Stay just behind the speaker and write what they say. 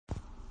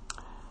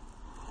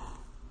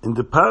In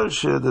the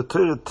parasha, the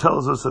Torah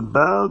tells us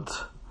about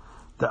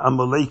the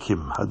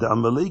Amalekim, how the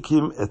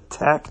Amalekim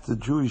attacked the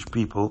Jewish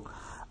people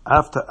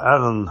after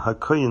Aaron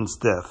HaKohen's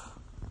death.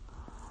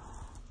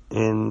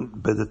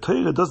 But the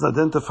Torah doesn't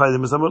identify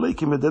them as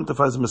Amalekim, it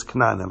identifies them as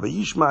Canaanim.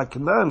 Vayishma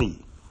Kanaani,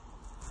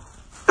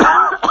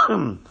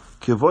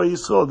 Kivoi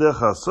Yisrael Derech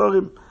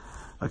HaSorim.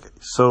 Okay,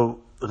 so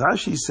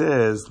Rashi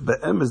says,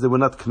 Be'emes, they were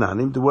not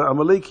Canaanim, they were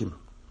Amalekim.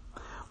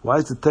 Why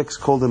is the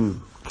text called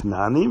them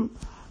Canaanim?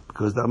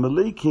 Because the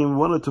Amalekim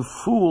wanted to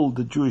fool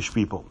the Jewish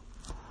people.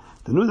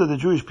 They knew that the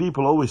Jewish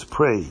people always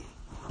pray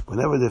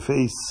whenever they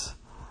face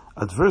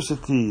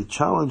adversity,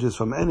 challenges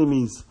from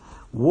enemies,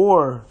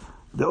 war.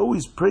 They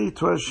always pray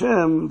to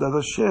Hashem that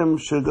Hashem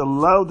should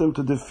allow them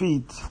to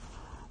defeat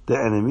the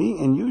enemy.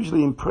 And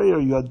usually in prayer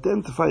you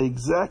identify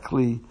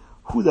exactly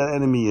who that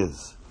enemy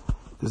is.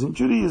 Because in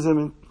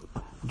Judaism,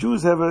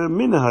 Jews have a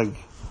minhag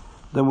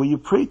that when you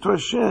pray to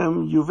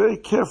Hashem, you're very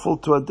careful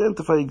to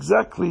identify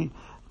exactly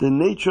the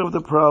nature of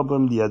the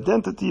problem, the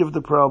identity of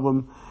the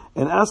problem,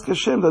 and ask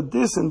Hashem that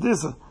this and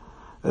this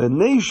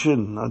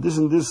nation, or this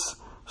and this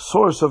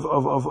source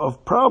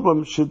of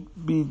problem should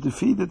be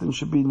defeated and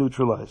should be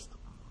neutralized.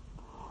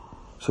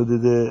 So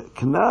the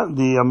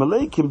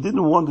Amalekim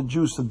didn't want the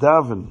Jews to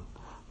daven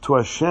to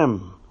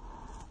Hashem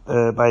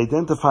by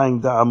identifying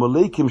that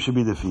Amalekim should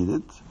be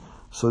defeated.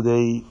 So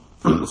they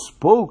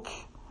spoke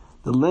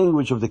the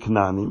language of the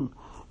Canaanim,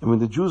 and when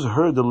the Jews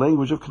heard the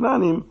language of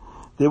Canaanim,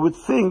 they would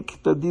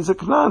think that these are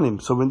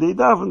Canaanim. So when they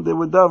daven, they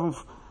would daven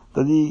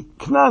that the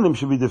Canaanim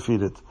should be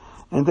defeated.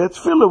 And that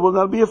tefillah will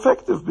not be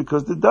effective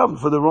because they daven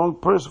for the wrong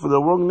person, for the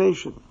wrong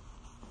nation.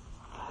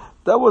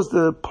 That was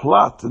the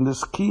plot and the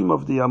scheme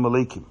of the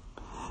Amalekim.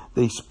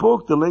 They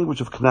spoke the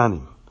language of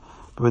Canaanim.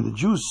 But when the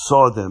Jews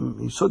saw them,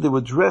 he saw they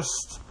were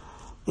dressed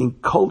in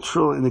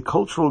the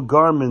cultural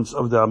garments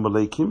of the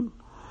Amalekim,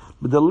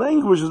 but the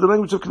language was the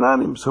language of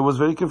Canaanim, so it was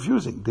very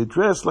confusing. They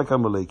dressed like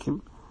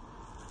Amalekim,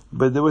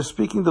 but they were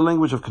speaking the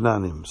language of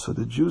Canaanim. So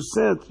the Jews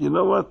said, you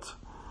know what?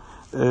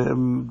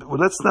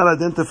 Let's not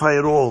identify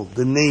at all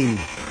the name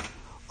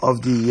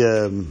of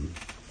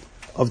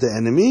the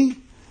enemy.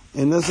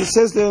 And as it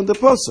says there in the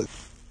pasuk,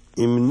 if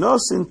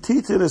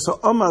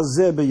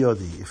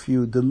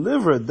you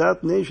deliver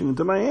that nation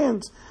into my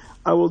hands,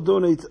 I will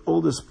donate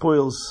all the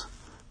spoils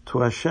to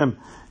Hashem.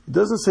 It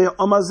doesn't say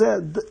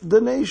Amazeh,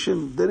 the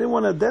nation. They didn't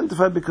want to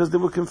identify because they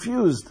were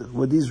confused.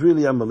 Were these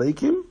really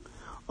Amalekim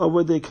or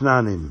were they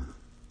Canaanim?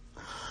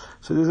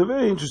 So there's a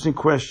very interesting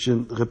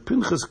question. Reb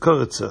Pinchas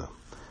Koritzer,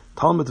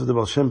 Talmud of the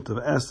Baal Shem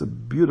Tov, asked a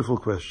beautiful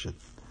question.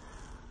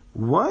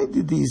 Why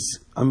did these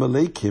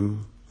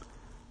Amalekim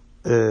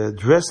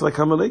dress like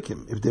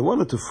Amalekim? If they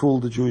wanted to fool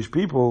the Jewish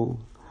people,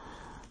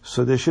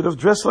 so they should have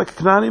dressed like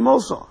Canaanim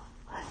also.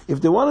 If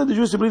they wanted the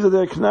Jews to believe that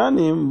they're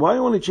Canaanim, why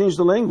only change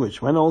the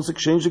language? Why not also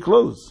exchange the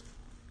clothes?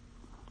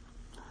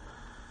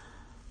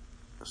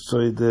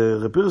 So the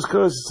Reb Pinchas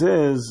Koritzer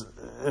says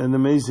an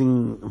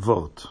amazing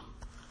vote.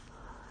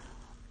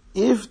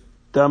 If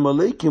the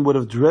Amalekim would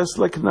have dressed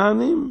like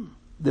Canaanim,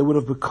 they would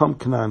have become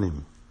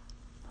Canaanim.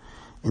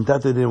 And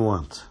that they didn't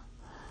want.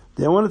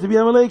 They wanted to be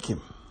Amalekim.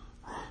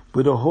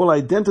 With the whole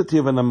identity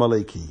of an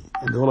Amaleki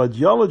and the whole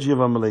ideology of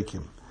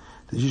Amalekim.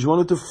 They just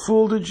wanted to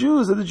fool the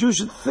Jews, that the Jews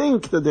should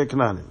think that they're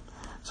Canaanim.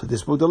 So they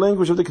spoke the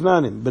language of the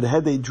Canaanim. But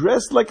had they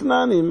dressed like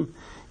Canaanim,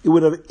 it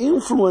would have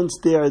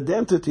influenced their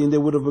identity and they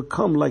would have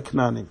become like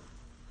Canaanim.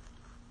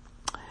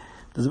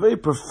 There's a very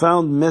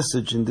profound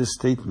message in this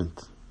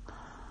statement.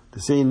 They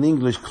say in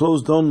English,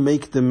 clothes don't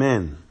make the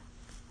man.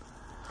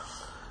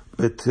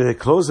 But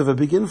clothes have a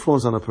big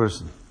influence on a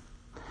person.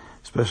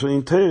 Especially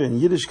in Torah, in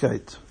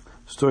Yiddishkeit.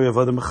 Story of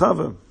Adam and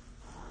Chava.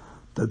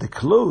 That the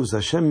clothes,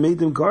 Hashem made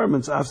them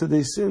garments after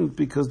they sinned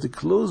because the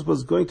clothes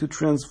was going to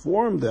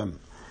transform them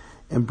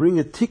and bring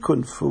a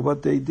tikkun for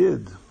what they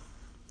did.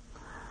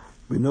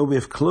 We know we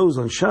have clothes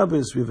on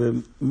Shabbos, we have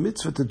a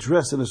mitzvah to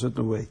dress in a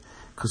certain way.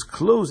 Because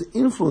clothes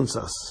influence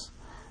us.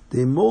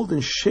 They mold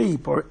and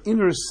shape our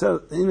inner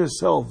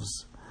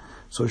selves.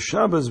 So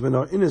Shabbos, when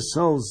our inner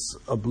selves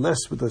are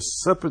blessed with a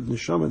separate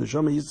neshama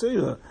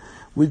Yisera,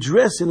 we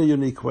dress in a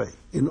unique way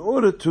in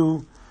order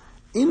to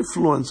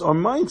influence our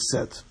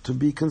mindset to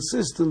be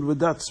consistent with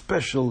that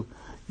special,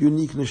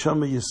 unique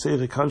neshama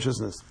Yisera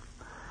consciousness.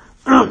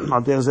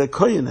 There's a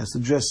kohen has to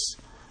dress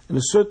in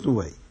a certain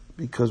way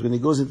because when he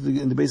goes into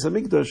the Beis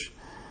Hamikdash,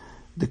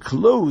 the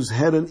clothes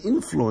had an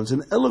influence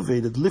and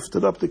elevated,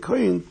 lifted up the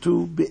kohen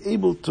to be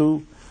able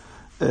to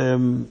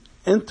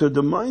enter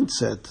the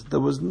mindset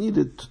that was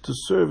needed to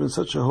serve in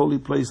such a holy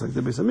place like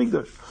the Beis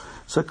Hamikdash.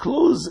 So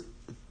clothes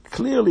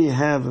clearly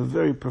have a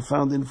very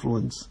profound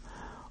influence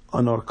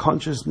on our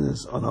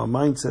consciousness, on our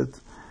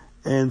mindset,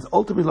 and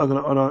ultimately on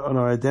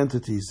our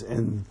identities.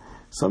 And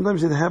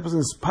sometimes it happens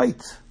in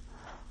spite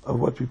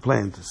of what we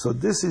planned. So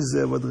this is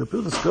what the Reb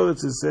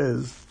Koritzer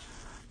says,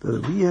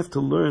 that we have to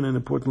learn an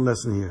important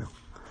lesson here.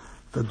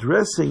 That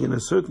dressing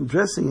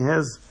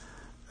has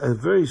a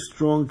very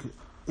strong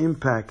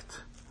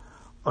impact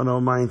on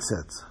our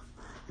mindsets.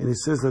 And he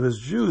says that as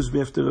Jews, we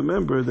have to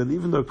remember that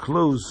even though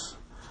clothes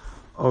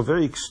are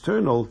very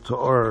external to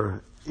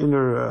our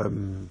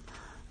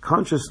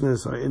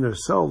consciousness, our inner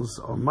selves,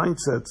 our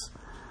mindsets,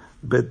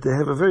 but they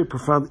have a very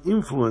profound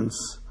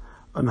influence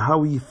on how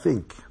we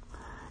think.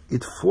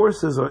 It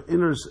forces our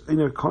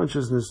inner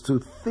consciousness to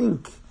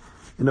think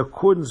in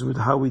accordance with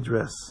how we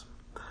dress.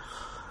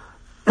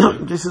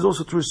 This is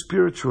also true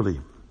spiritually.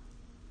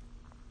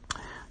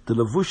 The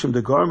levushim,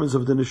 the garments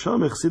of the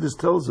neshama, Chassidus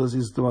tells us,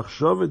 is the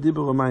machshava,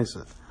 dibur,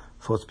 u'maisa,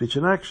 thought, speech,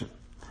 and action.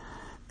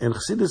 And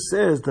Chassidus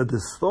says that the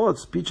thought,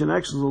 speech, and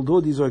actions,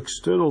 although these are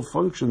external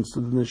functions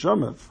to the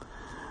neshama,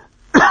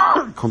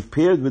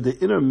 compared with the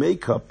inner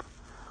makeup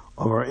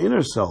of our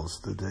inner selves,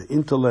 the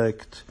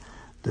intellect,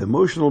 the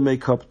emotional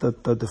makeup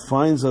that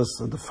defines us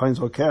and defines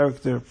our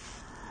character.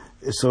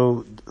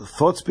 So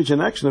thought, speech,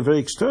 and action are very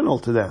external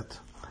to that.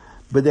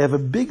 But they have a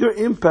bigger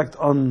impact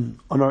on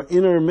our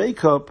inner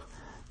makeup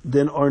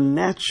than our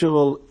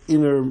natural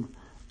inner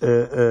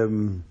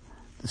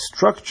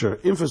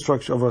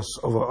infrastructure of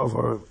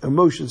our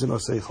emotions and our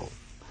seichel.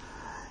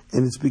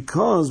 And it's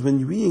because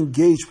when we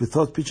engage with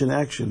thought, speech, and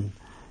action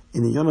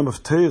in the yonam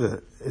of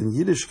Torah and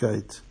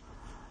Yiddishkeit,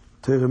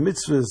 Torah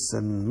mitzvahs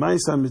and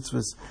Maisa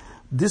mitzvahs,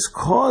 this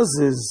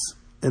causes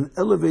and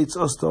elevates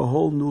us to a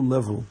whole new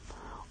level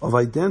of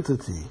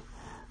identity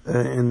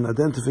and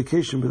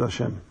identification with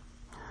Hashem.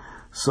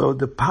 So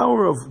the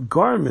power of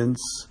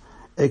garments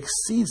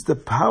exceeds the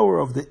power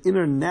of the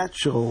inner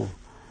natural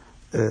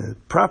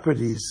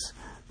properties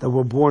that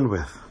we're born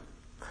with.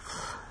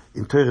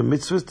 In Torah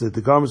mitzvahs,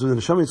 the garments of the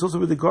neshama, it's also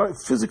with the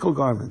physical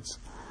garments.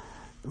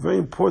 Very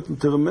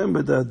important to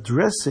remember that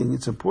dressing,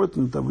 it's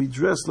important that we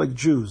dress like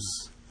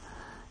Jews.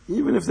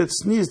 Even if that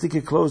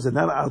sneersdike clothes are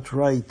not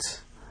outright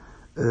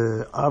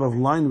out of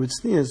line with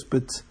sneers,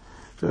 but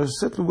there's a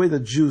certain way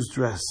that Jews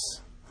dress.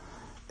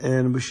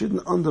 And we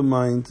shouldn't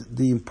undermine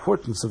the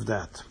importance of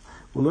that.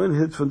 We'll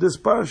learn it from this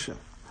parsha.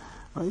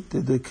 Right?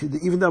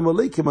 Even the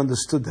Amalekim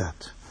understood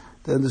that.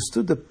 They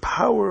understood the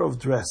power of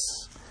dress.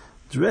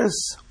 Dress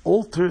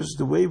alters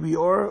the way we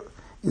are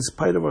in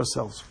spite of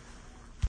ourselves.